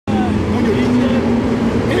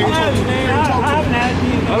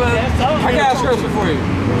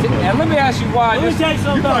And let me ask you why. Let me tell you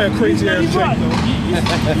something. You're probably a crazy ass Jake, though.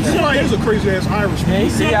 You probably is a crazy ass Irish man. He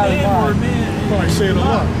said the N-word, man. You probably say it a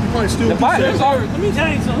lot. You probably still do say it. Let me tell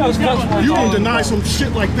you something. You don't deny some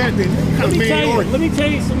shit like that, then you kind of man or let me tell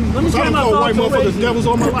you something. Let me tell you my call thoughts white motherfuckers devils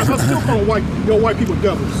all my life. I still call white people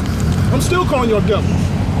devils. I'm still calling y'all devils.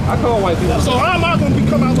 I call white people. So how am I going to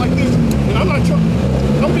come out like this? And I'm not trying.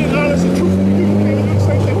 I'm being honest and truthful. You can't do the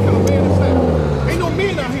same thing. What kind of man is that? Ain't no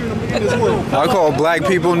men out here in this world. I call black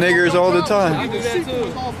people niggers all the time. I do that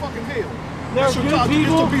too. All fucking hell. There are good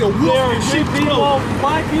people, there are good people,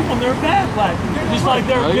 black people, and there are bad black people. Just like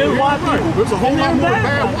there are good white people. There's a whole lot more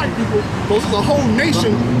bad white people. There's a whole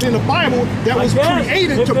nation in the Bible that was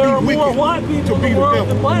created to be wicked, to be the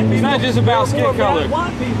devil. It's not just about skin color.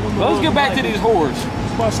 Let's get back to these whores.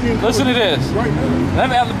 Listen to this.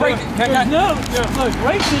 Let me have the break. Look,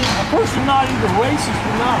 racist, a person not either racist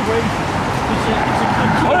or not racist.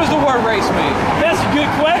 What does the word race mean? That's a good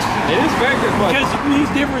question. It is a very good question. Because it means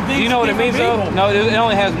different things. Do you know what it means though? No, it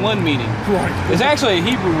only has one meaning. Right. It's actually a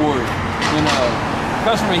Hebrew word. You know, it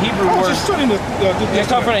comes from a Hebrew word. It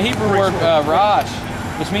comes from a Hebrew word, Raj,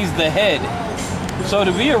 which means the head. So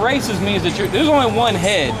to be a racist means that there's only one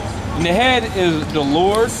head. And the head is the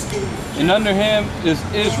Lord, and under him is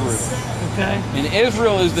Israel. Okay. And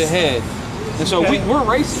Israel is the head. And so we're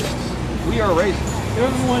racist. We are racist.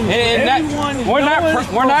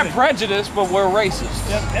 We're not prejudiced, but we're racist.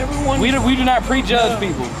 Everyone. We do not prejudge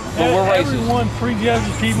people, but we're racist. Everyone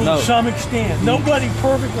prejudges people to some extent. Nobody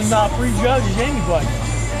perfectly not prejudges anybody.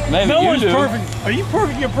 Maybe no you one's do. perfect. Are you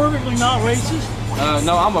perfect? You're perfectly not racist?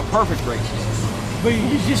 No, I'm a perfect racist. But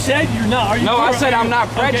you just said you're not. Are you I said I'm not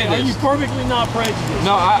prejudiced. Okay, are you perfectly not prejudiced?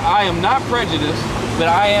 No, I am not prejudiced, but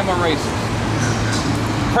I am a racist.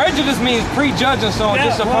 Prejudice means prejudging someone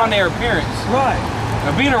just upon their appearance. Right.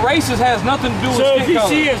 Now, being a racist has nothing to do with skin color.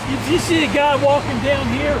 If you see a guy walking down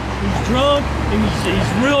here, he's drunk, and he's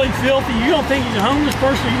really filthy, you don't think he's a homeless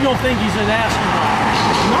person, or you don't think he's an astronaut?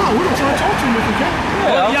 No, we're not trying to talk to him if we can.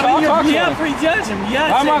 You have to prejudge him.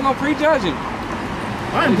 I'm not going to prejudge him.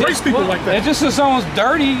 I embrace people like that. It's just if someone's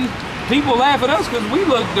dirty, people laugh at us because we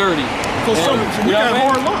look dirty. So we got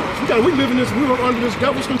hard lives. We live in this, we're under this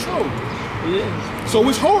devil's control. Yeah. So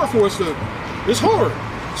it's hard for us to, it's hard.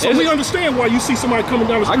 So we understand why you see somebody coming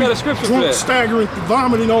down the street, I got a scripture drunk, for that. staggering,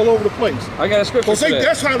 vomiting all over the place. I got a scripture for that.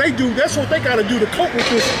 That's how they do. That's what they got to do to cope with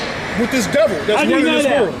this devil that's running this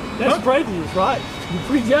world. That's prejudice, right? You're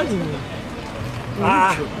prejudging me.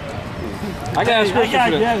 I got a scripture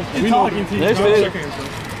for that. He's talking to you.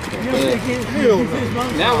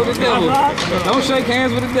 Now with the devil. Don't shake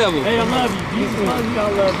hands with the devil. Hey, I love you. Jesus loves you. I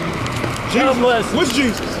love you. God bless you. What's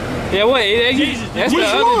Jesus? Yeah, wait. Jesus. That's the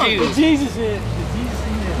other Jesus. Jesus is.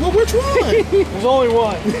 Well, which one? There's only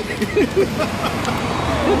one.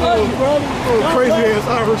 Crazy ass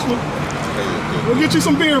Irishman. We'll get you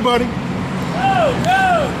some beer, buddy.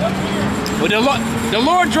 Well, the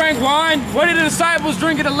Lord drank wine. What did the disciples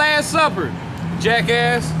drink at the Last Supper?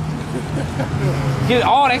 Jackass.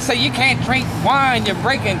 They say you can't drink wine. You're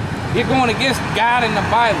going against God and the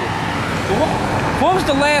Bible. What was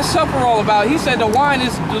the Last Supper all about? He said the wine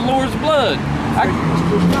is the Lord's blood.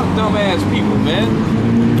 Dumbass people, man.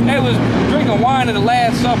 They was drinking wine at the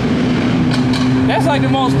Last Supper. That's like the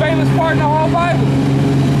most famous part in the whole Bible.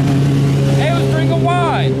 They was drinking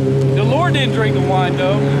wine. The Lord didn't drink the wine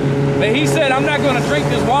though. But he said, I'm not going to drink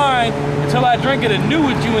this wine until I drink it anew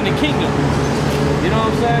with you in the kingdom. You know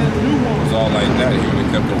what I'm saying? It was all like that. He would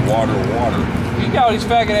have kept the water. You got all these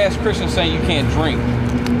faggot ass Christians saying you can't drink.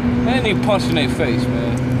 Man, they punch in their face,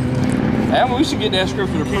 man. Hey, we should get that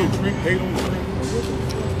scripture to prove.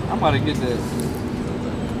 I'm about to get that.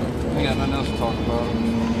 We got nothing else to talk about.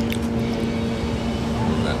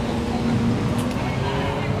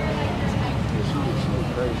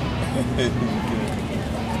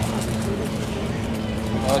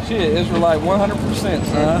 Oh shit, Israelite 100%,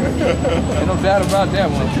 son. Ain't no doubt about that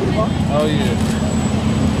one. Oh yeah.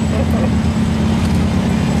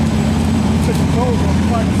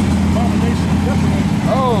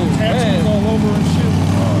 Oh man. All over and shit.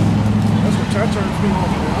 That's what tattoos be on.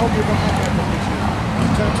 I don't give a fuck about this shit.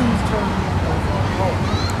 Tattoos turn me on.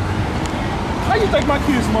 How you think my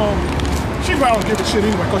kid's mom? She probably give a shit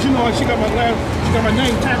anyway, cause you know she got my name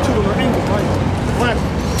tattooed on her ankle, right? Black.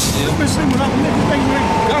 This bitch sleeping without me. You think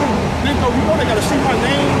they gotta see my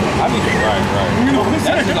name? I mean, right. You know what I'm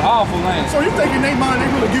saying? That's an awful name. So you thinking they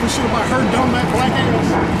really give a shit about her dumb that black ass?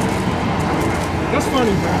 That's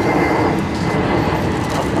funny, man.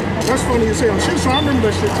 That's funny as hell. She was trying to remember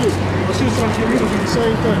that shit too. But she was trying to get me to do the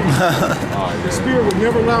same thing. The spirit would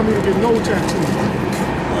never allow me to get no tattoo.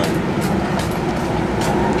 Right.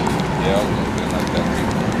 Yeah, I was like that.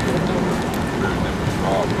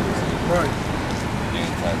 all this. Right.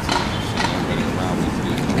 Getting tattoos and shit. Everybody around me is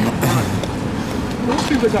getting Most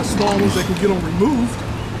people that got small ones they can get them removed.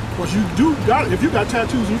 Because you do got if you got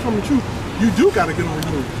tattoos and you from the truth, you do got to get them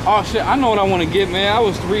removed. Oh shit, I know what I want to get, man. I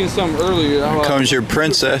was reading something earlier. Here comes your Like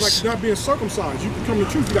princess. not being circumcised. You become the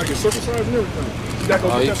truth, you got to get circumcised and everything. You got to go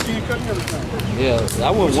get that skin cut and everything. Yeah,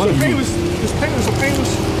 I wouldn't want to. It's painless, a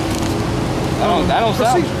painless. That don't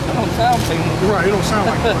sound painless. Right, it don't sound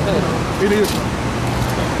like it. It is.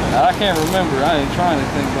 I can't remember. I ain't trying to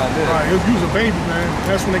think about that. Right, if you was a baby, man,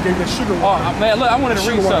 that's when they gave that sugar Oh water. man, look, I wanted to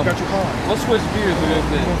read Sugar water something. got you high. Let's switch gears a little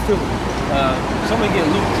You bit. don't feel it. Somebody get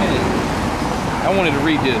Luke 10. I wanted to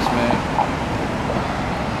read this, man.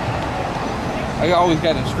 I always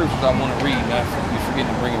got the scriptures I want to read, and I forget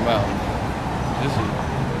to bring them out. This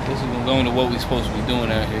is going to what we're supposed to be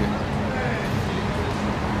doing out here.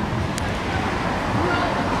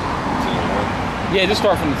 Yeah, just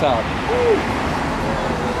start from the top.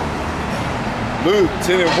 Luke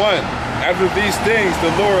 10:1. After these things,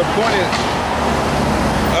 the Lord appointed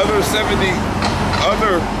other 70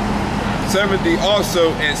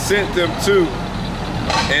 also, and sent them two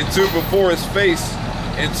before his face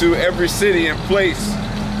into every city and place,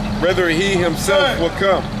 whether he himself will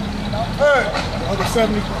come. The other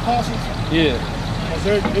 70 apostles, Yeah.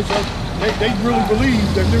 they really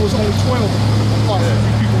believed that there was only 12 apostles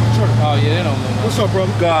and people in the church. Oh yeah, they don't know. What's up,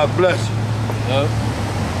 brother? God bless you.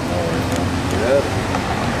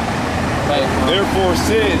 Therefore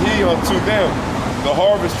said he unto them, the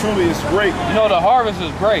harvest truly is great. You know, the harvest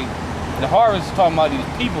is great. The harvest is talking about these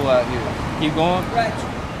people out here. Keep going.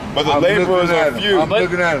 But the I'm laborers looking are at 'em. few. I'm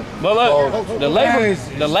looking at them. But look, the laborers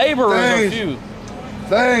are things- few.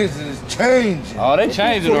 Things is changing. Oh, they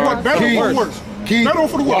changing For what, better or for worse? Keep Better or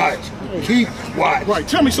for the worse? watch. Keep watch. Right,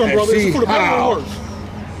 tell me something, And brother. Is see it for the better or how- the worse?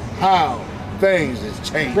 How things is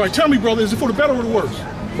changing. Right, tell me, brother, is it for the better or the worse?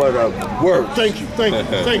 For the worse. Thank you, thank you,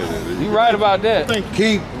 thank you. You right about that. Thank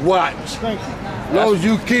you, Keep watch. thank you. As long as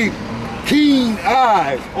you keep keen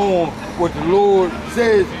eyes on what the Lord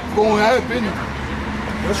says going to happen,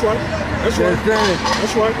 That's right, that's you right, understand?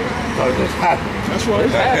 that's right, Because it's happening. that's right,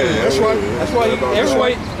 happening. that's right. That's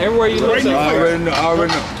why everywhere you look. Right in your I face. already know. I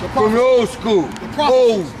already know. From the old school.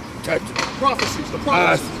 prophecies. Old Testament. Prophecies, the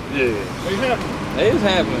prophecies, Yeah. they happen. It is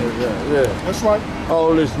happening. Yeah. That's right.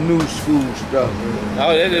 All this new school stuff.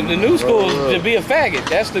 Oh, the new school is to be a faggot.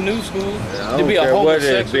 That's the new school. I To be don't a care what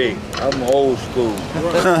it homosexual. be. I'm old school.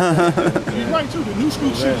 You're right too. The new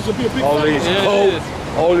school shit is to be a big All fan. these Yeah, it coats, is.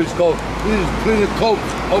 all these coats. There's plenty of coats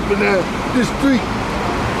up and down this street.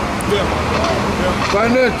 Yeah.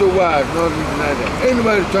 Financial wise, not even like that. Ain't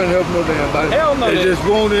nobody trying to help no damn body. Hell no, They they- just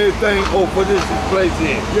want everything. Oh, put this place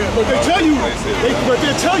in. Yeah, but they tell you,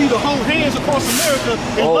 they tell you to hold hands across America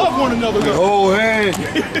and love one another. We Though. hold hands. We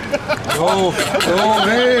hold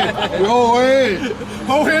hands. We hold hands.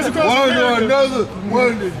 Hold hands across One or America. another,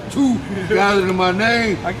 one or two gathered in my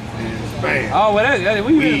name. Man. Oh, well,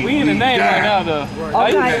 we in the name right now, though. Oh,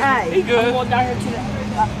 he Okay, good. hey, He good. I'm going down here to the,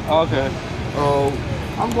 Okay. Oh,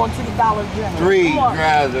 I'm going to the Dollar General. 3 Come on.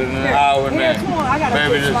 gathered in an hour Here, now. come on, I gotta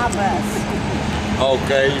Baby, fix this- my bus.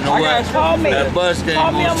 Okay, you know I what? got Call me. That bus can't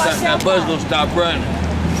Call me gonna on my stop. cell That bus phone. gonna stop running.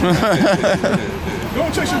 Go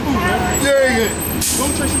and chase your boo, man. Dang it! Go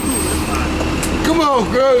and chase your boo, man. Come on,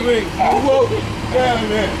 girl, me. Come on. Down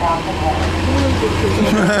there.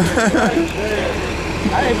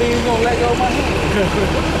 I didn't think he was going to let go of my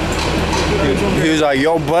hand. He was like,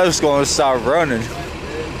 your bus gonna stop running.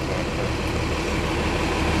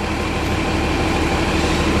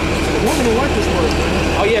 The women don't like this word,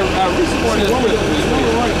 man. Oh, yeah, re-support this Women Christmas.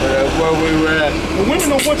 don't like it. That's where we were at. The women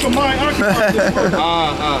don't want your mind occupied with this word.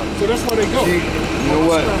 So that's why they go. See, you know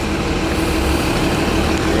what?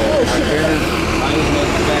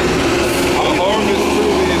 Our harvest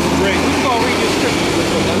truly is great. We're going to read this scripture.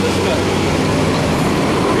 Now, listen up.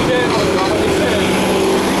 Read that. What he said.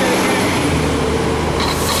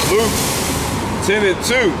 Luke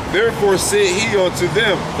 10:2. Therefore said he unto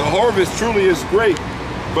them, the harvest truly is great,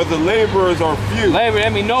 but the laborers are few. Labor, I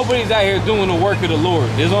mean, nobody's out here doing the work of the Lord.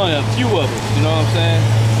 There's only a few of us, you know what I'm saying?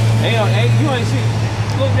 You ain't see,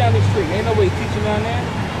 look down the street, ain't nobody teaching down there.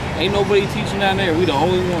 Ain't nobody teaching down there, we the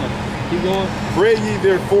only one. Keep going. Pray ye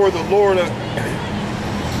therefore the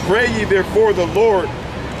Lord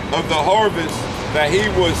of the harvest, that he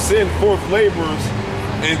would send forth laborers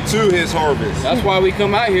into his harvest. That's why we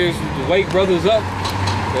come out here, is to wake brothers up.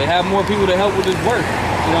 They have more people to help with this work.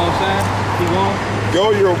 You know what I'm saying? Keep going.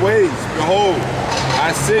 Go your ways, behold,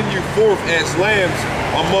 I send you forth as lambs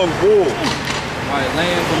among wolves. All right,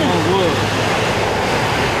 lambs among wolves.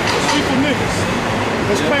 Sleep with niggas.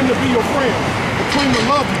 That's claim to be your friend. They claim to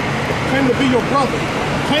love you. claiming to be your brother,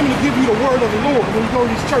 claiming to give you the word of the Lord when you go to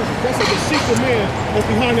these churches. That's a deceitful man that's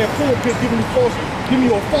behind that pulpit giving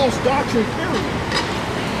you a false doctrine, period.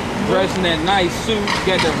 Dressed in that nice suit,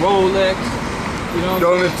 got that Rolex. You know. The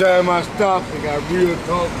only time I stop and got real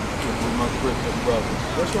talk with my Christian brothers.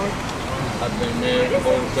 That's right. I've been there the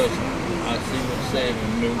Old Testament. I see what's said in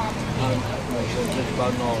the New. Just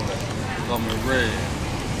about all that. I'm red.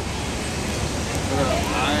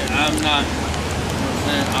 I'm not. You know what I'm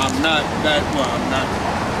saying? I'm not that one. I'm not. You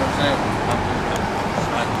know what I'm saying?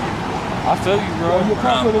 I feel you, bro. Are you a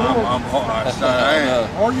prophet of the Lord? I am.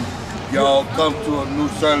 Are you? Y'all come to a New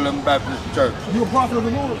Salem Baptist Church. You a prophet of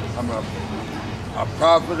the Lord? I'm a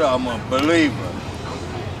prophet. I'm a believer.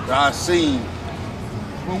 I seen.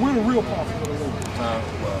 Well, we're the real prophet of the Lord.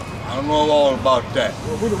 Well, I don't know all about that.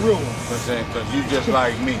 Well, we're the real ones. Because you just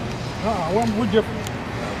like me. Well, we're different.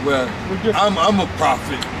 Well, I'm a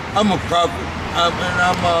prophet. I'm a prophet. I'm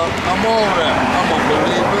all that. I'm a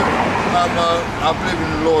believer. I believe in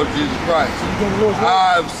the Lord Jesus Christ. So you doing the Lord's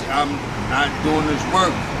work? I'm not doing this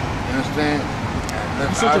work. You understand? I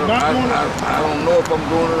don't know if I'm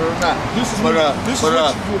doing it or not. This is when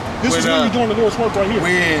you're doing the Lord's work right here.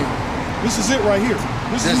 This is it right here.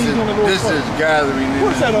 This is when you're doing the Lord's work. This is gathering in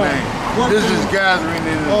His name. This is gathering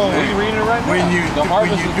in His name. Are you reading it right now? When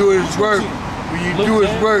you do His work,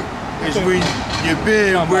 it's when you've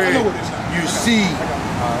been where you see,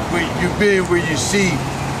 you've been where you see,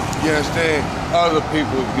 you understand, other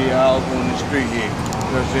people be out on the street here.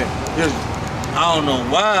 You understand? I don't know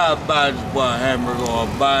why I buy this boy a hamburger or I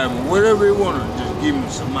buy him whatever he want to, just give me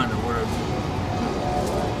some money, whatever.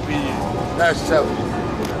 That's selfish.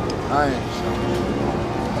 I ain't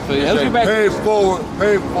selfish. So yeah, let's get back. Pay forward,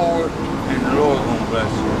 and the Lord gonna bless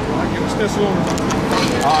you. I give us this on.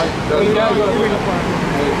 All right.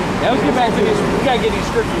 Now let's get back to this. We gotta get these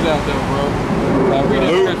scriptures out there, bro.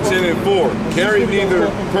 Luke 10 and 4. Carry neither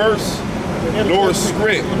purse, nor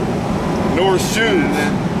scrip, nor shoes,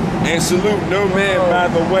 and salute no man by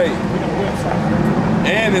the way.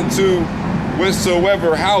 And into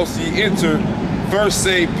whatsoever house ye enter, first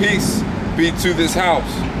say, peace be to this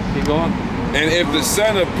house. Keep going. And if the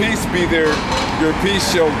Son of Peace be there, your peace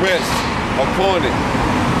shall rest upon it.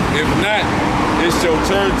 If not, it shall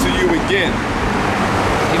turn to you again.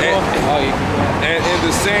 And in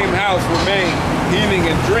the same house remain eating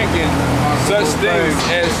and drinking such things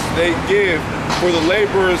as they give, for the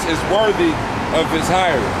laborers is worthy of his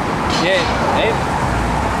hire. Yeah,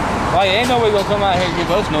 ain't nobody gonna come out here and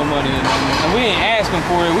give us no money. And we ain't asking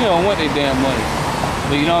for it. We don't want their damn money.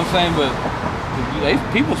 But you know what I'm saying? But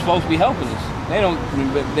people supposed to be helping us.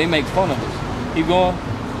 They make fun of us. Keep going.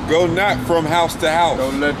 Go not from house to house.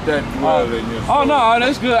 Don't let that dwell in your soul. Oh no,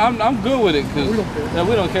 that's good. I'm good with it because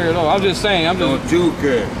we don't care at all. I'm just saying. Don't you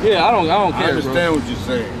care? Yeah, I don't care. I understand what you're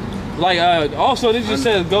saying. Like also this just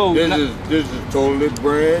says go. This is totally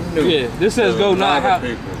brand new. Yeah, this says go not house.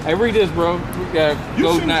 Hey, read this, bro.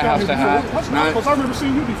 Go not house to house. Because I've never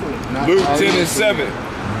seen you before. Luke 10 and 7.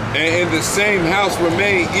 And in the same house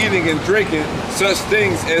remain eating and drinking such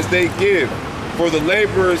things as they give, for the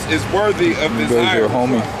laborers is worthy of his hire.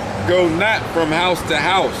 Go not from house to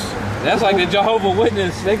house. That's like the Jehovah's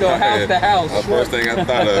Witness. They go house to house. That's the first thing I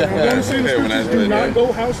thought of. Do not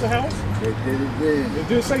go house to house. They did it then. It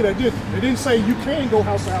didn't say that, did it? It didn't say you can go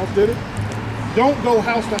house to house, did it? Don't go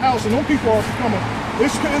house to house. And those people are coming.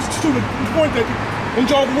 It's to the point that when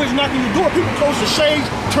Jehovah's Witness knocking your door, people close the shades,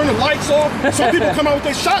 turn the lights off. Some people come out with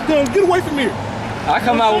their shotguns. Get away from here. I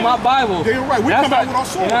come out with my Bible. Yeah, you're right. We come out with our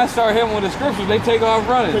sword. And I start hitting with the scriptures. They take off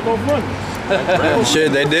running. Take off running.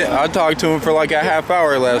 Shit, they did. I talked to him for like a half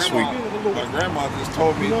hour last week. My grandma just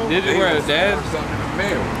told me. Did you wear a dad? Something in the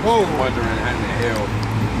mail. Wondering how in the hell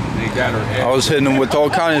they got her. I was hitting him with all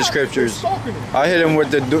kinds of scriptures. I hit him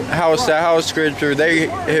with the house to house scripture. They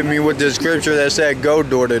hit me with the scripture that said go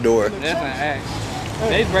door to door. That's an act.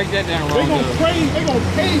 They break that down wrong. They gonna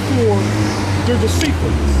pay for their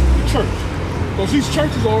deceitfulness, the church. Because these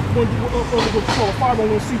churches are under what's called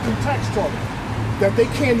a 501c3 tax charter. That they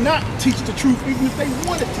cannot teach the truth even if they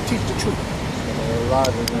wanted to teach the truth.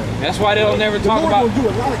 That's why they don't never talk about.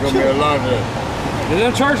 There's gonna be a lot of that.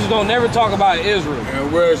 Them churches don't never talk about Israel.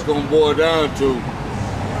 And where it's gonna boil down to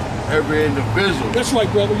every individual. That's right,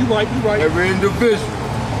 brother. You right. Every individual.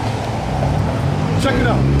 Check it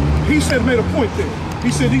out. He said, made a point there. He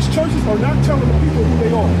said these churches are not telling the people who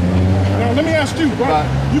they are. Now let me ask you, right?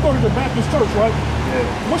 You go to the Baptist church, right?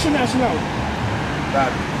 Yeah. What's your nationality?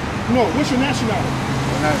 Baptist. No, what's your nationality?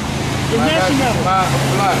 Your nationality.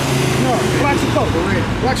 Black. No, black's a color. Korean.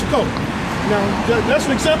 Black's a color. Now that's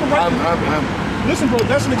an example right there. Listen, bro,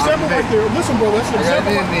 that's an example right there. Listen, bro, that's an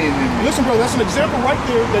example. Listen, bro, that's an example right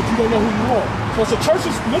there that you don't know who you are. Because the church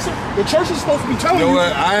is, listen, the church is supposed to be telling you. You know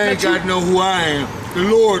what? I ain't got to know who I am. The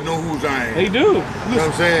Lord know who I am. He do. You know what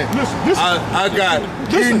I'm saying? Listen. I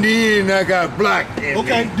got Indian, I got black in me.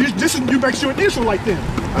 Okay, this is, you make sure an Israelite then.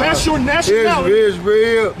 That's your nationality.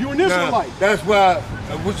 Israel. You're an Israelite. Now, that's why,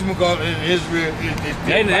 what you call it in Israel is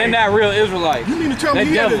They're not real Israelites. You mean to tell me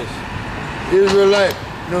they devils. Israelite,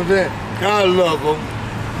 you know what I'm saying? God love them.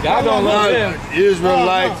 God don't love them.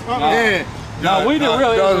 Israelites. No, we the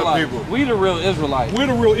real Israelites. We the real Israelites. We're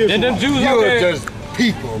the real Israelites. And them Jews You're out there. just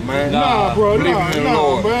people, man. Nah, bro. Believe Nah, in the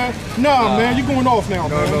Lord. man. Nah, man. You going off now,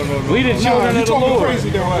 man. No. We the children you of the talking Lord.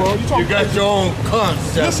 crazy now, bro. You got your own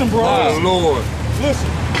concept. Listen, bro. of the Lord. Listen.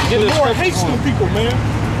 The Lord hates them people, man.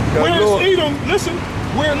 Where's Edom? Listen.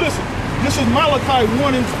 Listen. This is Malachi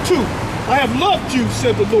 1 and 2. I have loved you,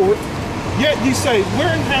 said the Lord. Yet ye say,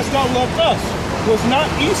 wherein hast thou loved us? Was not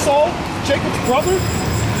Esau Jacob's brother?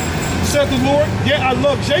 Said the Lord. Yet I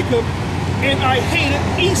loved Jacob, and I hated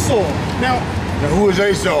Esau. Now who is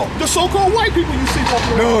Esau? The so-called white people you see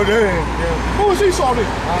walking around. No, they ain't. Who is Esau then?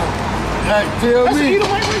 Tell That's me. the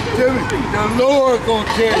Edomite right there. Tell me. The Lord gonna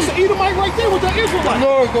tell you. That's the Edomite right there with the Israelite. The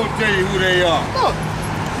Lord gonna tell you who they are. Look.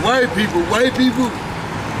 White people.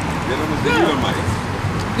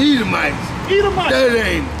 Edomites. That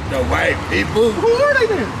ain't the white people. Who are they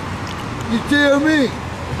then? You tell me.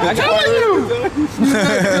 I'm telling you. You're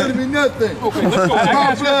not telling me nothing. Okay,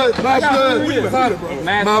 let's go.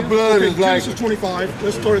 My blood is like. Genesis 25.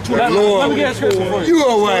 Let's start at 25. Let me get a scripture for you. You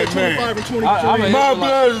a white man. 25 and 23. My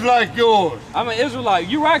blood is like yours. I'm an Israelite.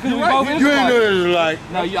 You right, because we both You ain't Israelites. no Israelite.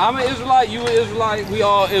 No, I'm an Israelite, you an Israelite, we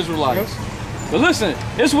all Israelites. But listen,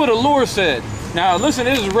 this is what the Lord said. Now listen,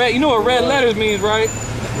 this is red. You know what red letters means, right?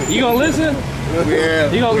 You gonna listen? Yeah.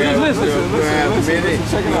 You gonna listen?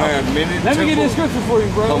 Check it out. Let me get this scripture for you,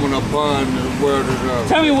 bro. Coming upon the word of God.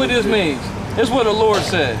 Tell me what this means. This is what the Lord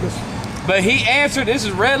said. But he answered, this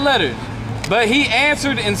is red letters. But he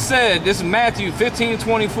answered and said, this is Matthew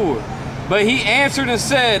 15:24. But he answered and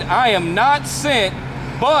said, I am not sent,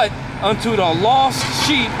 but unto the lost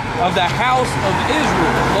sheep of the house of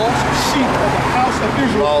Israel. Lost sheep of the house of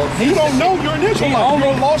Israel. You don't know you're an Israelite.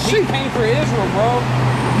 You're a lost sheep. He came for Israel, bro.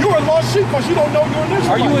 You're a lost sheep because you don't know you're an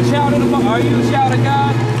Israelite. Are you a child of God? Are you a child of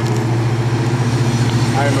God?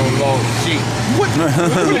 I ain't no lost sheep. What?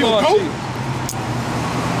 You a goat?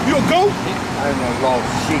 You a goat? I ain't no lost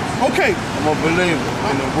sheep. Okay. I'm a believer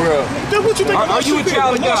in the world. Then what you think Are you a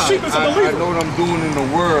child of God? A lost sheep is a I believer. know what I'm doing in the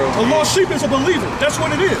world. A lost sheep is a believer. That's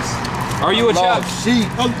what it is. Are you a child? Lost sheep.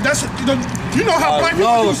 That's you know how black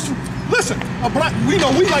people use. Listen,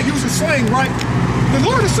 we like using slang, right? The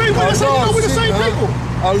Lord is saying we're the same people.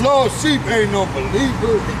 A lost sheep ain't no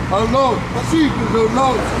believer. A lost sheep is a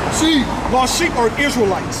lost sheep. Lost sheep are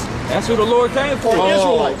Israelites. That's who the Lord came for.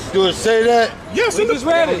 Israelites. Do it say that? Yes, We just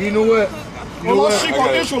read it. You know what? Lost sheep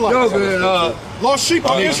are Israelites. Lost sheep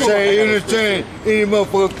are You say Israelites. entertain any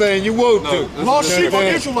motherfucking thing you want to. Lost sheep are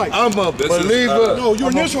Israelites. I'm a believer. No, you're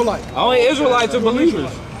an Israelite. Only Israelites are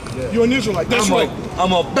believers. You're an Israelite. That's right.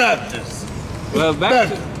 I'm a Baptist. Well,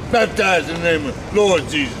 Baptized in the name of Lord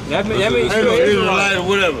Jesus. that means Ain't you're no an Israelite Israelite. or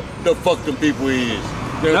whatever the fuck them people is.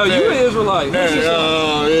 No, you're an Israelite.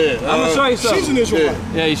 Yeah. I'm gonna show you something. She's an Israelite.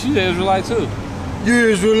 Yeah, she's an Israelite too. You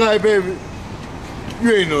Israelite, baby.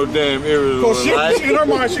 You ain't no damn Because Israelite. in her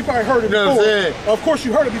mind, she probably heard it You know what I'm before. saying? Of course,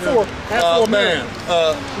 you heard it before. Oh man,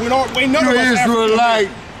 Ain't none of you us Israelite.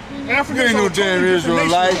 Africans You ain't no are a totally damn different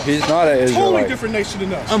nation. Israelite. He's not an Totally Israelite. different nation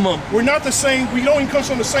than us. I'm a- We're not the same. We don't even come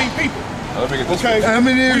from the same people. Okay. How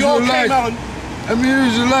many We all came Israelites? out of. How many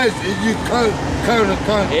Israelites is you count?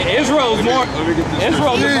 Israel's more.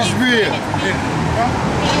 Israel's Israel.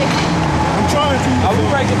 I'm trying to. I will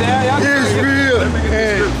break it down. Y'all can break it. Israel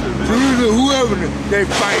and Jerusalem, whoever they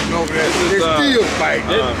fighting over there. They still fighting.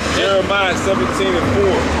 Jeremiah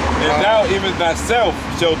 17:4. And thou even thyself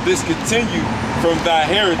shall discontinue from thy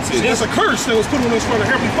heritage. It's a curse that was put on us by the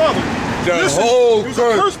Heavenly Father. The whole it was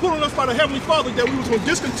a curse put on us by the Heavenly Father that we was going to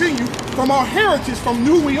discontinue from our heritage, from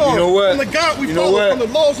who we are, You know what? from the God we You know follow, what? from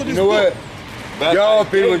the laws of this You know book. what? Y'all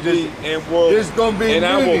people just, it's gonna be and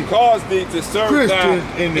I will many cause thee to serve Christians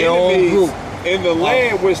thy in their own enemies group. in the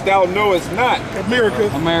land which thou knowest not. America.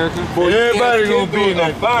 For Everybody he hath gonna be in kindled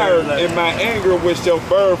that a fire in my anger which shall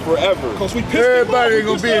burn forever. Because we pissed Everybody them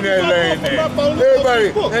gonna off. be in that lane there. Everybody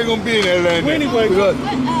ain't gonna be in that lane there. Anyway, Because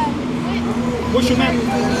what's your name?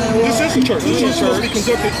 This is a church. This church is supposed to be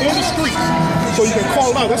conducted on the streets. So you can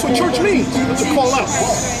call out. That's what church means. To call out.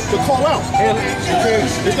 To call out. Okay?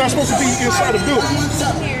 It's not supposed to be inside a building.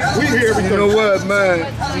 We hear everything. you know what, man?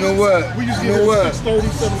 You know what? We just You get know here what? at 6:30,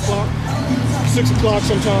 7 o'clock. 6 o'clock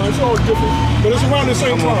sometimes. It's all different. But it's around the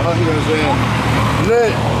same time.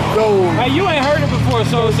 Let those. Hey, you ain't heard it before,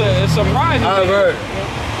 so it's surprising. I've heard.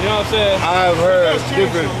 You know what I'm saying? I've heard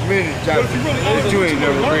different many chapters that you ain't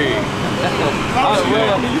never read.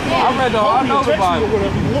 I read the whole, I know the Bible.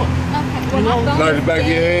 Like the back of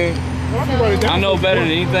your head? I know better than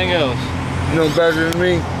anything else. You know better than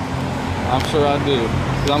me? I'm sure I do.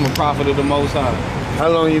 Because I'm a prophet of the Most High. How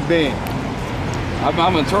long you been?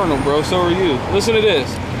 I'm eternal, bro. So are you. Listen to this.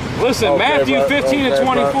 Listen, Okay, Matthew 15 and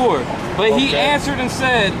 24. Bro. But he answered and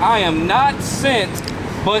said, I am not sent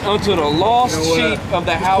but unto the lost sheep of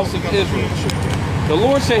the house of Israel. The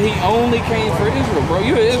Lord said he only came for Israel, bro.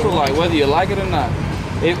 You're an Israelite, whether you like it or not.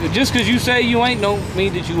 Just because you say you ain't don't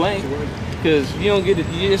mean that you ain't. Because you don't get it.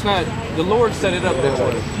 It's not, the Lord set it up that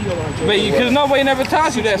way. But because nobody never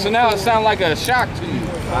taught you that, so now it sounds like a shock to you.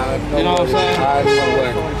 You know what I'm saying? I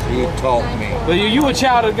know what he taught me. But you a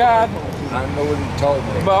child of God? I know what he taught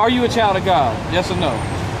me. But are you a child of God? Yes or no?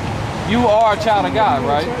 You are a child of God,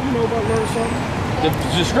 right? You know about learn something?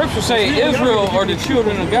 The scriptures say Israel are the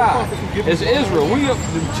children of God. It's Israel.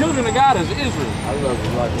 The children of God is Israel. I love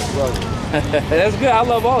you like a brother. That's good. I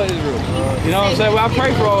love all Israel. You know what I'm saying? Well, I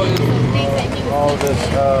pray for all Israel. All this,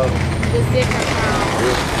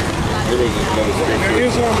 There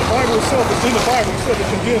is on the Bible itself. It's in the Bible itself. It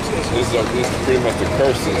condemns this. This is pretty much the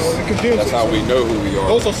curses. That's how we know who we are.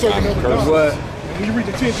 Those are certain other curses. What? When you read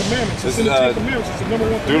the 10 Commandments, it's This in the is, 10 Commandments. It's the number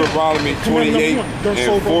one. Deuteronomy 28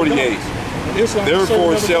 and 48.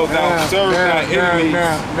 Therefore shall thou serve thy enemies,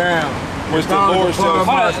 which the Lord shall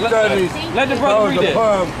Let the brother read it.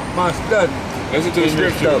 My study. Listen to the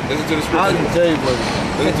scripture. Listen to the I can scripture. tell you, brother.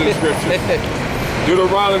 Listen to the scripture.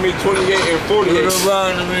 Deuteronomy 28 and 48.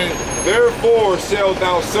 Deuteronomy. Therefore shalt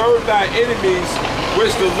thou serve thy enemies,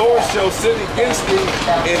 which the Lord shall send against thee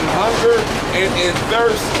in hunger and in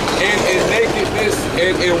thirst and in nakedness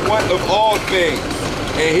and in want of all things.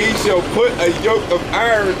 And he shall put a yoke of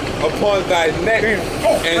iron upon thy neck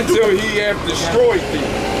until he have destroyed thee.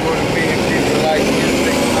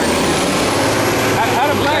 How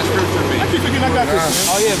the black Scripture mean? I keep thinking I got this,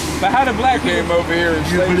 man. Oh yeah, but how the black Came people? over here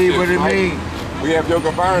and You believe what it means? We have yoke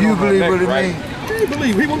of iron You on our believe neck, what it right? means? Can you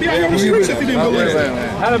believe? He wouldn't be out on the streets if he didn't believe it.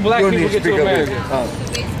 How did black people get to America?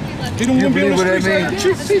 He don't want to be on the believe what that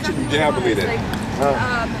streets teaching you. Yeah, I believe that.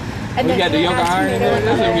 We got the yoke of iron in there.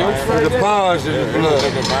 That's a yoke right The there. powers in the There's blood.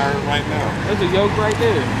 yoke of iron right now. That's a yoke right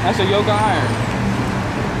there. That's a yoke of iron.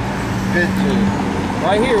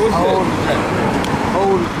 Right here. What's How old this? is that? How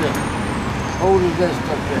old is that? How old is that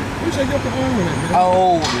stuff there? You say yoke of iron, man. How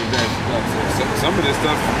old is that stuff? Some of this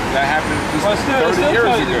stuff that happened just Well, still 30 years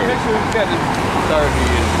tells you ago. the picture. We got the 30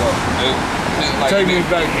 years ago. Like Take me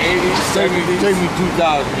back 80s, 70s. Take me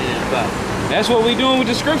 2,000 years back. That's what we doing with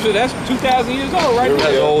the scripture. That's 2,000 years old, right That's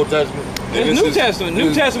the there. Old Testament. It's This New is- Testament.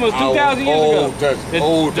 New Testament was 2,000 years ago. Old Testament. The,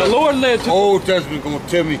 Old the Lord lived. Old Testament gonna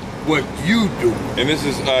tell me what you do. And this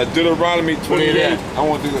is Deuteronomy 28. I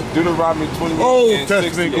want to do Deuteronomy 28 Old and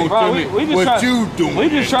Testament 68. gonna Bro, tell we me just what try- you doing. We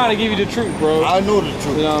just trying to give you the truth, bro. I know the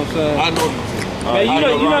truth. You know what I'm saying? I know the truth. Man,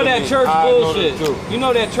 you know that church I know the bullshit. truth. You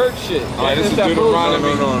know that church shit. All right, this It's is that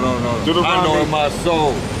Deuteronomy. No. Deuteronomy. I know in my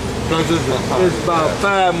soul. Cause it's about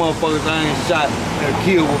 5 motherfuckers I ain't shot and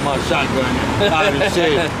killed with my shotgun. I done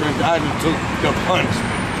said, I done took the punishment.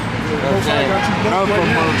 You know what I'm saying? I'm from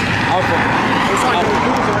It's like the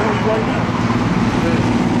dudes are on you right now.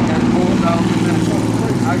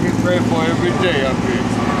 I get prayed for every day up here.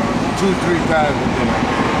 2-3 times a day.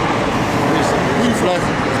 It's a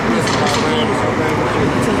blessing.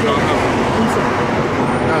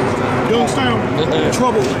 Youngstown,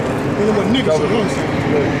 trouble. You know what niggas are Youngstown.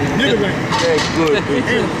 Nigga gang. That's good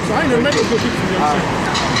people. So I ain't never met no good people from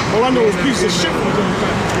Youngstown. All I know is pieces of shit from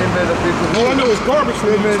Youngstown. All I know is garbage from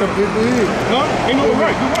Youngstown. People here. Huh? Ain't no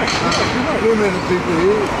right. You're right. Too many people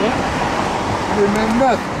here. You meant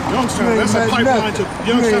nothing. Youngstown, that's a pipeline to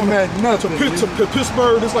Youngstown to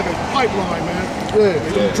Pittsburgh. It's like a pipeline, man.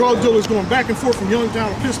 Yeah. Drug dealers going back and forth from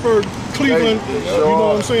Youngstown to Pittsburgh, Cleveland. You know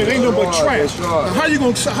what I'm saying? Ain't nothing but trash. Now, how you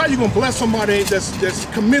gonna bless somebody that's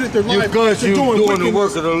committed their life Because to you're doing the wickedness,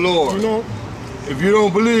 work of the Lord. You know? If you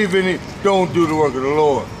don't believe in it, don't do the work of the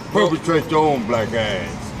Lord. Perpetrate your own black ass.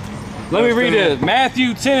 Let me read this.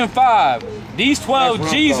 Matthew 10:5. These 12 That's what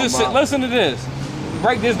I'm Jesus talking said, about. listen to this.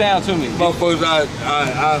 Break this down to me. Motherfuckers I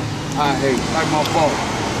hate. Like my boss.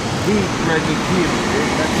 He's ready to kill me.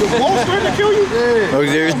 Your boss trying to kill you? Yeah. Look,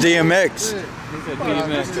 there's DMX.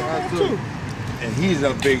 And he's a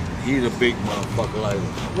big motherfucker like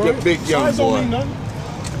Right? the big young Size don't boy. mean nothing.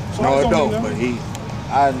 Size No, it mean don't, nothing.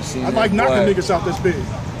 but I haven't seen I that like knocking boy. niggas out this big.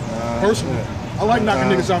 Personally. I like knocking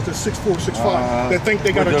niggas out to 6'4", 6'5", that think they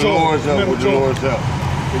got a with the jaw, Lord's help, metal with the jaw. Lord's help.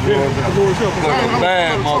 With the Lord's help. The Lord's help. Because a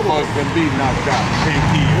bad motherfucker can be knocked out.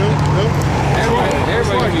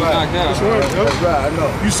 Everybody be knocked out. That's right. Yep. That's right, I know.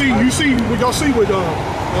 You see, y'all see what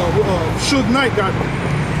Suge Knight got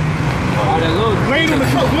laid on the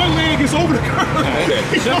curb. One leg is over the curb.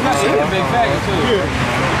 Suge Knight's a big faggot too.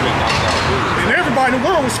 Yeah. And everybody in the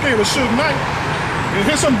world was scared of Suge Knight. And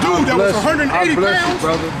here's some dude that was 180 pounds.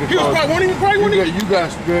 He was probably You got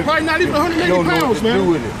strength. probably not even 180 pounds, man.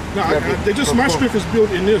 Do with it. No, my strength is built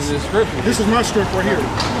in this. This is my strength right here.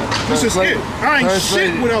 This is it. I ain't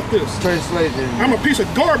shit without this. I'm a piece of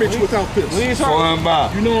garbage without this. You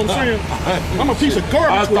know what I'm saying? I'm a piece of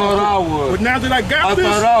garbage. I thought I was. But now that I got this,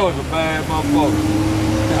 I thought I was a bad motherfucker.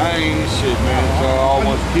 I ain't shit, man. So I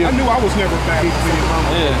almost killed. I knew I was never bad.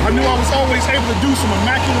 I knew I was always able to do some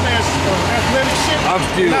immaculate ass athletic shit.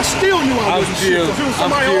 And I still knew I wasn't shit. Because there was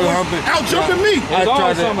somebody always out jumping me.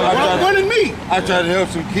 Running me. I tried to help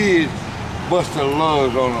some kids bust their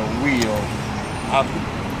lugs on a wheel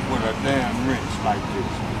with a damn wrench like this.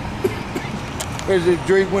 There's a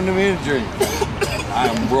drink when them in drink.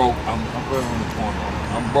 I'm broke. I'm right on the corner.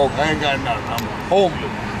 I'm broke. I ain't got nothing. I'm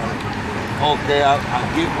homeless. Okay, I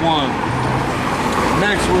get one.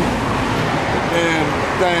 Next week, the damn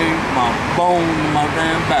thing, my bone in my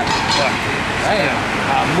damn back. Damn.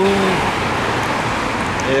 I moved.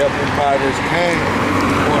 They help me buy this cane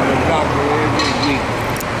for the doctor every week.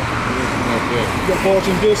 You got balls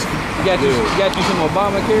and discs? You got you some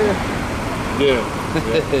Obamacare? Yeah.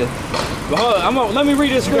 But hold on, let me read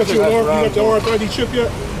this scripture. You got the RFID chip yet?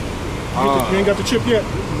 You ain't got the chip yet?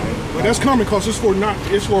 But that's coming because it's for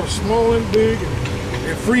small and big,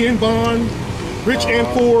 and free and bond, rich and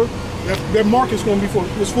poor. That market's going to be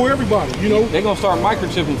it's for everybody, you know. They're going to start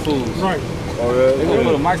microchipping foods. Right. They're going to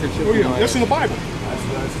put a microchip. Oh yeah, that's in the Bible.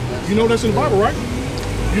 You know that's in the Bible, right?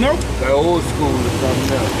 You know? That old school is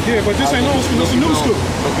something else. Yeah, but this ain't old school. This is new school.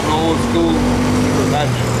 Look at the old school.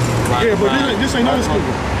 Yeah, but this ain't old school.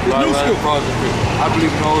 It's new school. I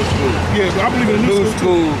believe in old school. Yeah, but I believe in the new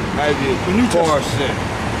school. Has the new far set.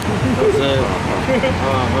 Here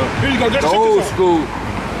you go. The old school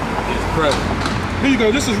is present. Here you go.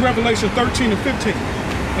 This is Revelation 13 and 15.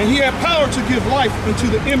 And he had power to give life unto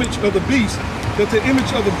the image of the beast, that the image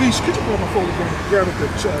of the beast. Could you grab my folder? Grab it,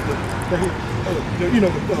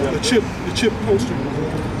 the chip poster.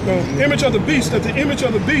 Image of the beast, that the image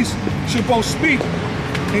of the beast should both speak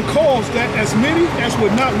and cause that as many as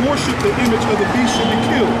would not worship the image of the beast should be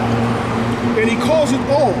killed. And he calls it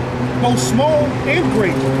all, both small and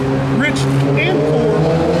great, rich and poor. I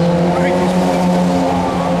hate these words.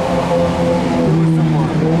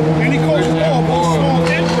 And he calls it all, both small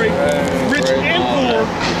and great, rich and poor,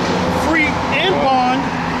 free and bond,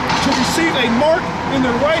 to receive a mark in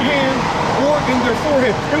their right hand or in their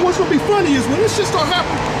forehead. And what's going to be funny is when this shit start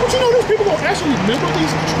happening, don't you know these people going to actually remember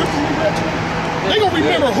these scriptures we read to them? They gonna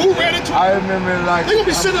remember who read it to them. I remember like they gonna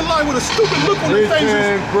be sitting in line with a stupid look on their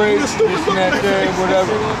faces. Great, with a stupid look on their faces.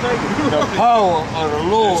 Whatever. The power of the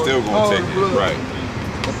Lord. They're still gonna take it, right?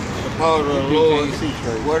 The power of the Lord.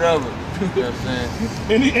 Whatever. You know what I'm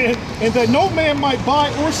saying? And that no man might buy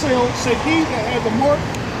or sell, save he that had the mark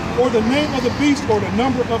or the name of the beast or the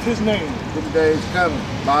number of his name. Them days coming.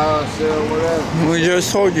 Buy or sell, whatever. We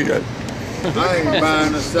just told you that. I ain't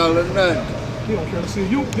buying or selling nothing. You don't care to see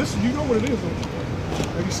you know what it is, don't you?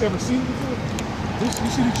 Have you ever seen it before?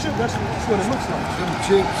 You see the chip, that's what it looks like. Them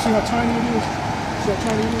chips. See how tiny it is? See how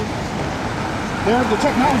tiny it is? The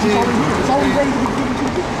technology's already here. It's already ready to be given to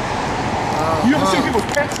the people. You ever seen people's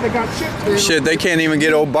pets that got chips? Shit, they can't even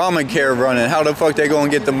get Obamacare running. How the fuck they gonna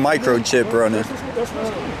get the microchip running? That's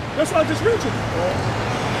what I just read to you.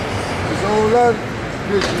 There's a whole lot of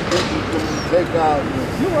take out.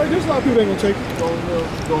 You're right, there's a lot of people that ain't gonna take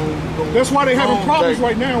it. That's why they're having problems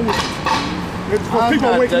right now with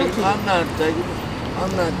people waking up to it. I'm not taking it.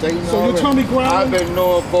 I'm not taking it. So your tummy growling? I've been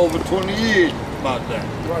knowing for over 20 years about that.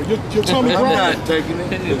 Right, your tummy growling? I'm not taking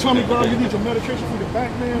it. Your tummy growling, you need your medication for your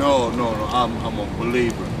back, man? No. I'm a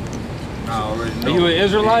believer. I already know. Are you an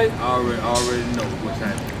Israelite? I already know what's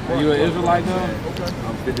happening. Are you an Israelite though? Okay.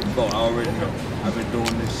 I'm 54. I already know. I've been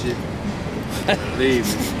doing this shit. Believe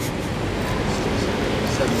me.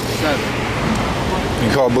 77.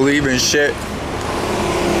 You call believing shit?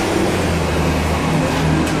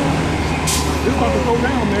 It's about to go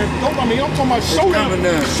down, man. I'm talking about showdown.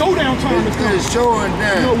 Showdown time is coming. It's showing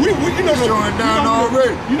down. You know, it's showing down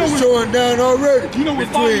already. It's showing down already. You know what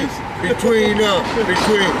between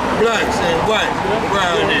blacks and whites,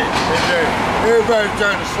 brown and everybody's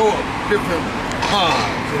trying to show up different ponds.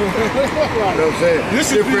 You know what I'm saying? This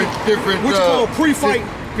is different what's called pre-fight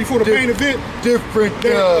before the main event. Different.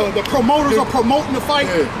 The promoters are promoting the fight.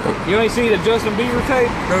 Yeah. You ain't seen the Justin Bieber tape?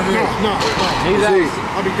 No. He's See, out.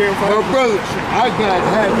 I'll be damn fine. my brother, I got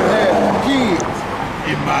had to have kids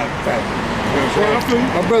in my family. You know what I'm saying?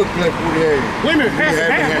 My brother played for the area. Wait a minute,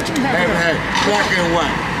 Haven't had black and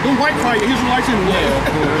white. Them white probably Israelites anyway.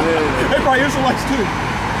 They probably Israelites too.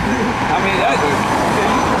 I mean, that's...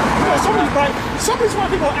 Some of these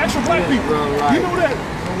white people are actual black people. You know that?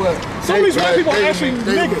 Some of these white people are actually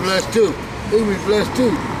They niggas. be blessed too. They be blessed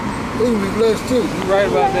too. They be blessed too. You right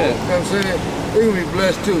about that. You know what I'm saying? They be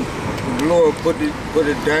blessed too. The Lord put it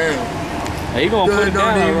down. He gonna put it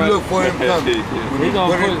down, don't even right? look for him coming. He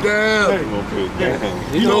gonna put it down.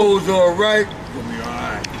 Those who are right, gonna be all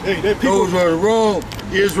right. Hey, that people. Those who are wrong,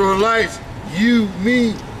 Israelites, you,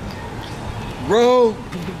 me, wrong.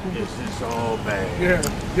 It's all bad. Yeah.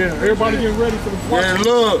 Everybody getting ready for the fight. And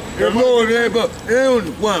love, and Lord, everybody, there's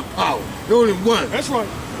only one power. There's only one. That's right.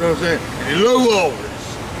 You know what I'm saying? And they love all this.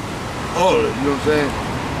 All of it, you know what I'm saying?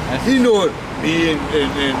 He know it, me and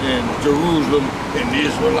Jerusalem and the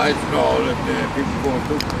Israelites and all them damn people going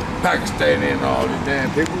through. Pakistan and all these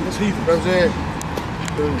damn people. That's heathens. You know what I'm saying?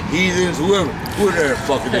 Heathens, whoever that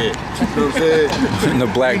fucking is. You know what I'm saying?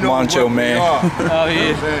 The black macho man. Oh,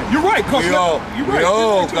 yeah. You're right, cuz. We all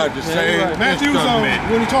got the same Matthew's instrument.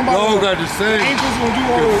 when he talking We about all got the same, angels gonna do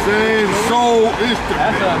all the same soul instrument.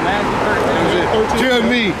 That's a Matthew 13. Tell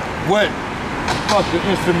me what fucking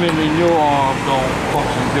instrument in your arm don't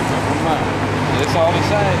function different from mine. It's all the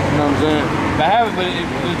same. You know what I'm saying?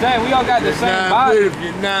 But we all got the same body. If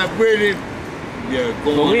you're not with it, you're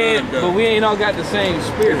going But we ain't all got the same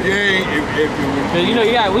spirit. If you ain't, if You know,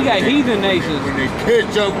 we got heathen nations. when they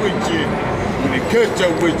catch up with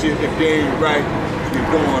you, if they ain't right,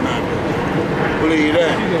 you're going under. Believe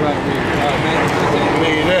that.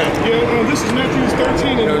 Believe that. Yeah, this is Matthew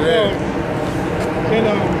 13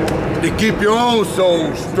 and To keep your own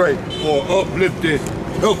soul straight or uplifted,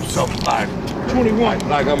 help somebody. 21.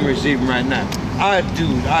 Like I'm receiving right now. I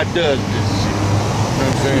does this shit. You know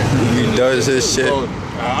what I'm saying? He does this shit.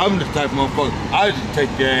 I'm the type of motherfucker, I just take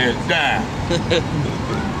your ass down.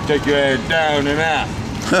 Take your ass down and out.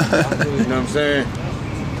 You know what I'm saying?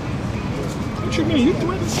 What you mean? You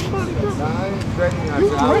threatening somebody, bro? I ain't threatening. You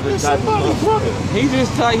threatening somebody, brother? He's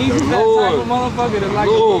just that type of motherfucker that like a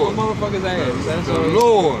motherfucker's ass. That's The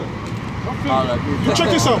all. Lord. You check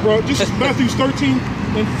this out, bro. This is Matthew 13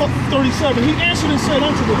 and 37. He answered and said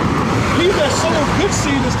unto them, He that soweth good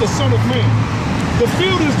seed is the Son of Man. The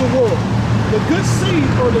field is the world. The good seed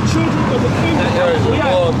are the children of the kingdom. That's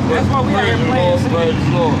why we out here playing. Praise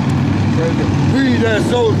the Lord. He that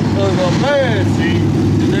sows a bad seed,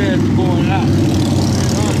 that's going out.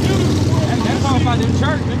 That's all about them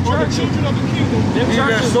church. Them Are the churches. children of the kingdom. Them He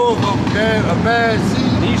that churches. sows a bad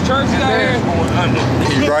seed, These churches out here. that's going under.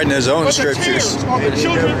 He's writing his own But the scriptures. tares are the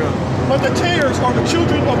children. But the tares are the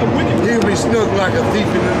children of the wicked. He'll be snuck like a thief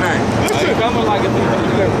in the night. Listen. Coming like a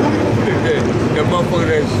The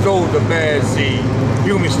motherfucker that sold the bad seed,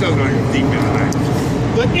 he'll be stuck like a thief in the night.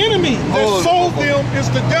 The enemy that sold them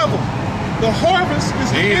is the devil. The harvest is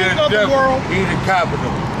the end of the world, He the capital.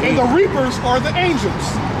 and the reapers are the angels.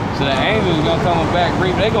 So the angels gonna come back,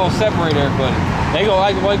 reap. They gonna separate everybody. They gonna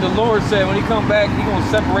like the Lord said when He come back, He gonna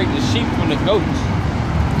separate the sheep from the goats.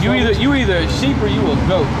 You either a sheep or you a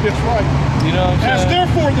goat. That's right. You know what I'm As saying?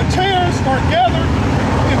 therefore the tares are gathered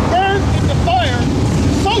and burned in the fire,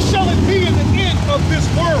 so shall it be in the end of this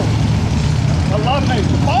world. A lot of names,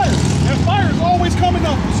 the fire. And fire is always coming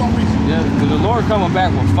up for some reason. Yeah, because the Lord coming back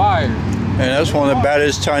with fire. And that's one of the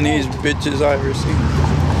baddest Chinese bitches I ever seen.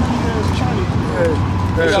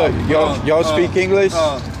 So, y'all speak English?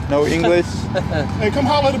 No English? Hey, come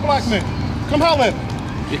holler at a black man. Come holler at him.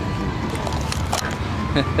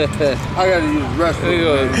 I gotta use the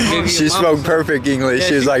restroom. She spoke perfect English.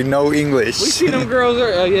 She was like, no English. We see them girls.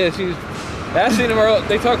 I seen them.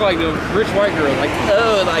 They talk like the rich white girls. Like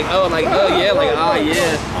yeah.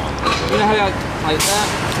 You know how like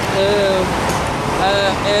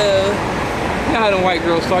you know how them white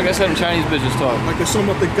girls talk? That's how them Chinese bitches talk. Like they sum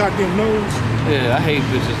up their goddamn nose. Yeah, I hate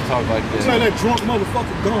bitches that talk like It's that. like that drunk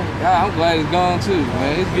motherfucker gone. Yeah, I'm glad it's gone too,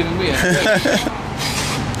 man. It's giving me a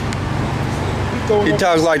He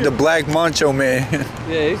talks like the black macho man.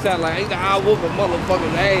 yeah, he sound like I'll whoop a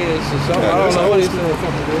motherfucking ass or something. I don't know what he's doing.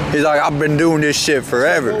 He's like, I've been doing this shit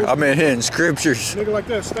forever. I've been hitting scriptures. Nigga like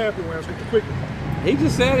that stab your ass with the quick. He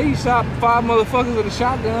just said he shot 5 motherfuckers with a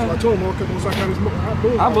shotgun. I told him, okay, once I got his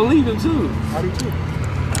I believe him too. I do too.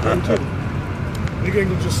 I do too. Nigga ain't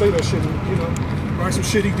gonna just say that shit, you know. Like some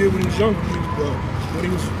shit he did when he was younger, when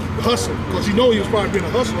he was hustling, because you know he was probably being a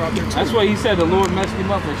hustler out there too. That's why he said the Lord messed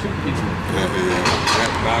him up for shooting people.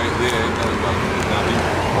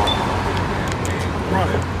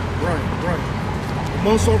 Right.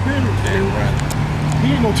 Amongst our people,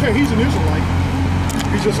 he ain't no terror. He's an Israelite.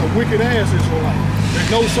 He's just a wicked ass Israelite that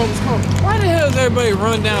knows something's coming. Why the hell does everybody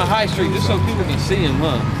run down High Street just so people can see him,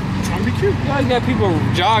 huh? Trying to be cute. You guys got people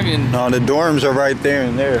jogging. No, the dorms are right there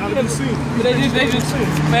and there. Gotta be seen. They just,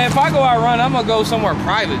 man, if I go out running, I'm gonna go somewhere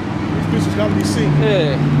private. These bitches gotta be seen.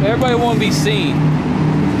 Yeah, everybody wanna be seen.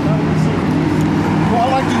 Well, I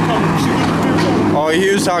like these colors. Oh, he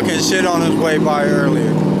was talking shit on his way by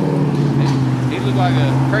earlier. He looked like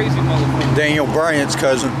a crazy motherfucker. Daniel Bryant's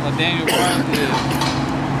cousin. Daniel Bryant,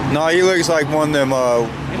 yeah. No, he looks like one of them,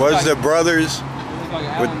 what's like, the brothers? He looks like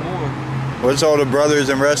Alan Moore. What's all the brothers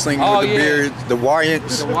in wrestling with the beards? The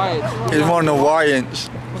Wyatts? The Wyatts. He's one of the Wyatts.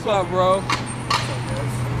 What's up, bro?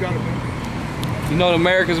 You know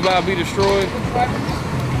America's about to be destroyed?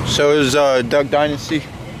 So is Duck Dynasty.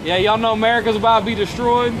 Yeah, y'all know America's about to be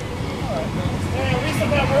destroyed?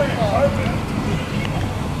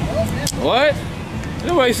 What?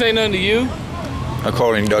 Nobody say nothing to you.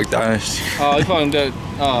 According to Duck Dynasty. Oh, he's calling Duck.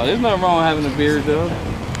 Oh, there's nothing wrong with having a beard, though.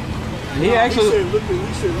 He actually.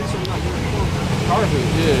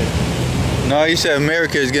 Yeah. No, he said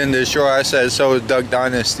America is getting destroyed. I said so is Duck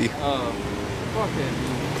Dynasty. Oh, fuck that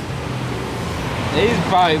dude. He's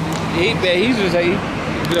probably he's just a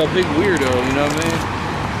big weirdo, you know what I mean?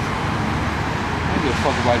 I don't give a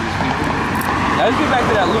fuck about these people. Now, let's get back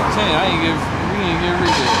to that Luke 10. We ain't get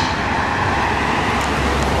rid of that.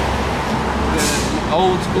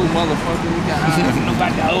 Old school motherfucker. I don't know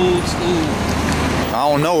about the old school. I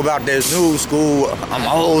don't know about this new school. I'm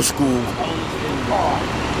old school.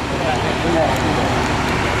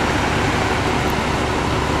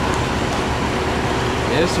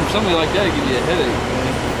 Yeah, something like that give you a headache,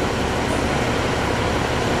 man.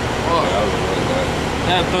 Oh,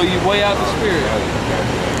 that'll throw you way out the spirit.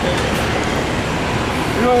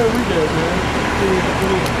 You know what we did, man?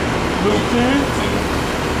 Luke 10.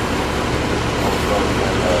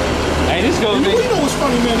 Hey, this goes. You know what's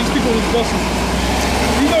funny, man? These people on these buses.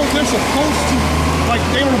 You know they're supposed to, like,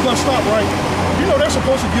 they on the bus stop, right? You know they're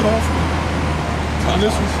supposed to get off and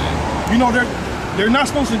listen. You know they're not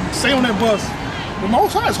supposed to stay on that bus. The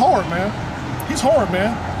Most High is hard, man. He's hard,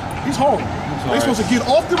 man. He's hard. They're supposed to get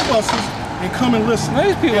off the buses and come and listen.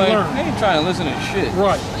 These people and ain't trying to listen to shit.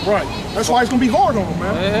 Right. That's why it's gonna be hard on them,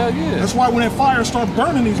 man. Hell yeah. That's why when that fire starts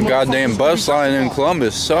burning these goddamn bus line in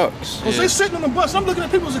Columbus sucks. Because they sitting on the bus. I'm looking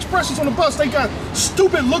at people's expressions on the bus. They got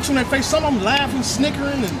stupid looks on their face. Some of them laughing,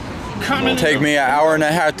 snickering, and commenting. It'll take me an hour and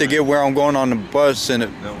a half to get where I'm going on the bus, and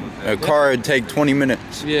a car would take 20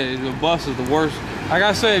 minutes. Yeah, the bus is the worst. Like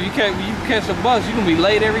I said, if you catch a bus, you're gonna be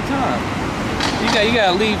late every time. You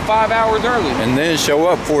gotta leave 5 hours early. And then show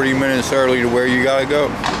up 40 minutes early to where you gotta go.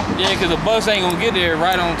 Yeah, because the bus ain't gonna get there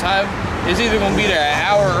right on time. It's either gonna be there an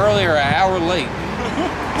hour early or an hour late.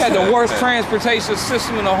 You got the worst transportation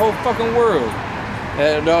system in the whole fucking world.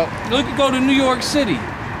 Go to New York City.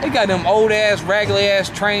 They got them old ass, raggedy ass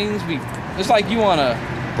trains. It's like you on a...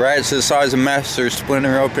 Rats the size of Master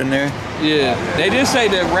Splinter up in there. Yeah, they did say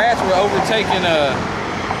that rats were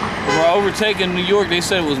overtaking New York. They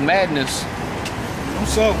said it was madness. I'm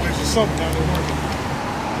subways or something down there working.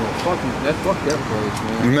 Fuck that place,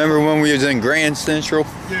 man. Remember when we was in Grand Central?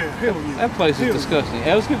 Yeah, hell yeah. That place is disgusting.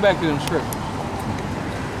 Hey, let's get back to them scriptures.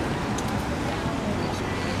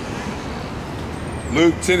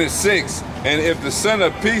 Luke 10:6, and if the Son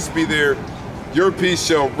of Peace be there, your peace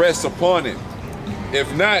shall rest upon it.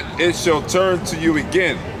 If not, it shall turn to you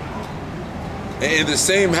again. And in the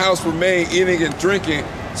same house remain eating and drinking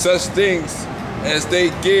such things as they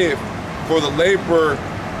give, for the laborer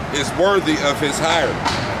is worthy of his hire.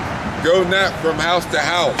 Go not from house to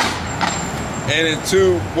house, and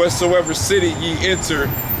into whatsoever city ye enter,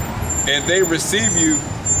 and they receive you,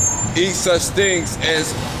 eat such things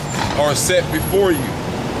as are set before you,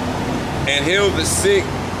 and heal the sick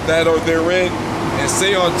that are therein, and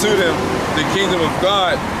say unto them, the kingdom of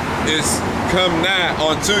God is come nigh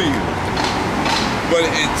unto you. But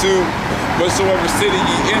into whatsoever city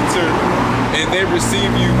ye enter, and they receive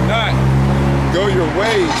you not, go your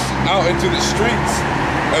ways out into the streets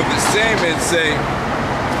of the same, and say,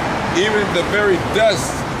 even the very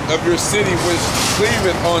dust of your city which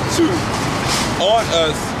cleaveth on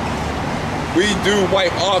us, we do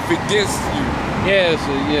wipe off against you. Yeah,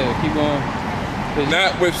 so keep going.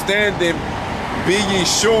 Notwithstanding, be ye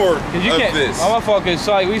sure of this. My motherfucker, it's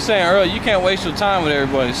like we saying earlier, you can't waste your time with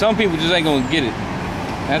everybody. Some people just ain't gonna get it.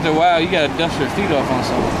 After a while, you gotta dust your feet off on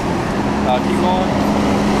something. Keep going.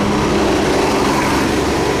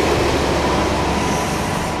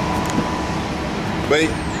 But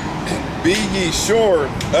be ye sure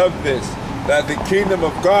of this, that the kingdom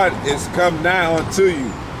of God is come nigh unto you.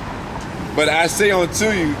 But I say unto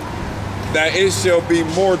you, that it shall be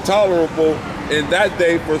more tolerable in that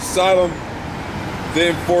day for Sodom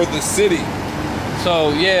than for the city.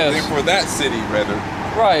 So yeah, than for that city, rather.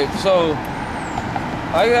 Right. So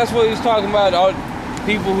I think that's what he's talking about. All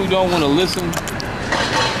people who don't want to listen,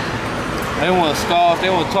 they want to scoff, they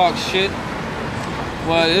want to talk shit.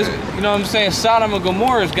 Well, it's, you know what I'm saying? Sodom and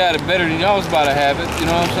Gomorrah's got it better than y'all's about to have it. You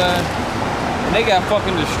know what I'm saying? And they got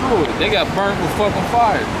fucking destroyed. They got burnt with fucking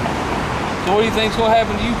fire. So what do you think's gonna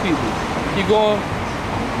happen to you people? Keep going.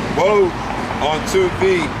 Woe unto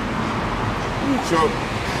thee,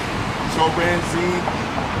 Chorazin.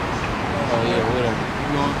 Oh yeah, whatever.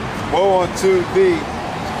 Keep going. Woe unto thee,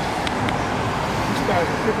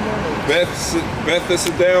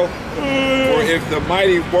 Bethsaida, for if the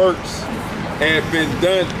mighty works had been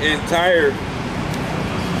done in Tyre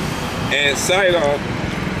and Sidon,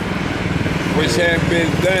 which had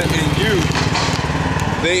been done in you,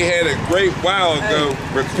 they had a great while ago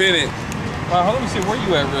repented. Hold on, let me see where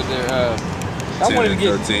you at right there. I wanted to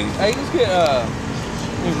get 13. Hey, let's get let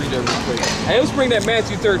me read that real quick. Hey, let's bring that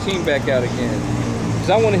Matthew 13 back out again.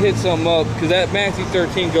 Cause I want to hit something up, cause that Matthew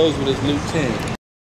 13 goes with his Luke 10.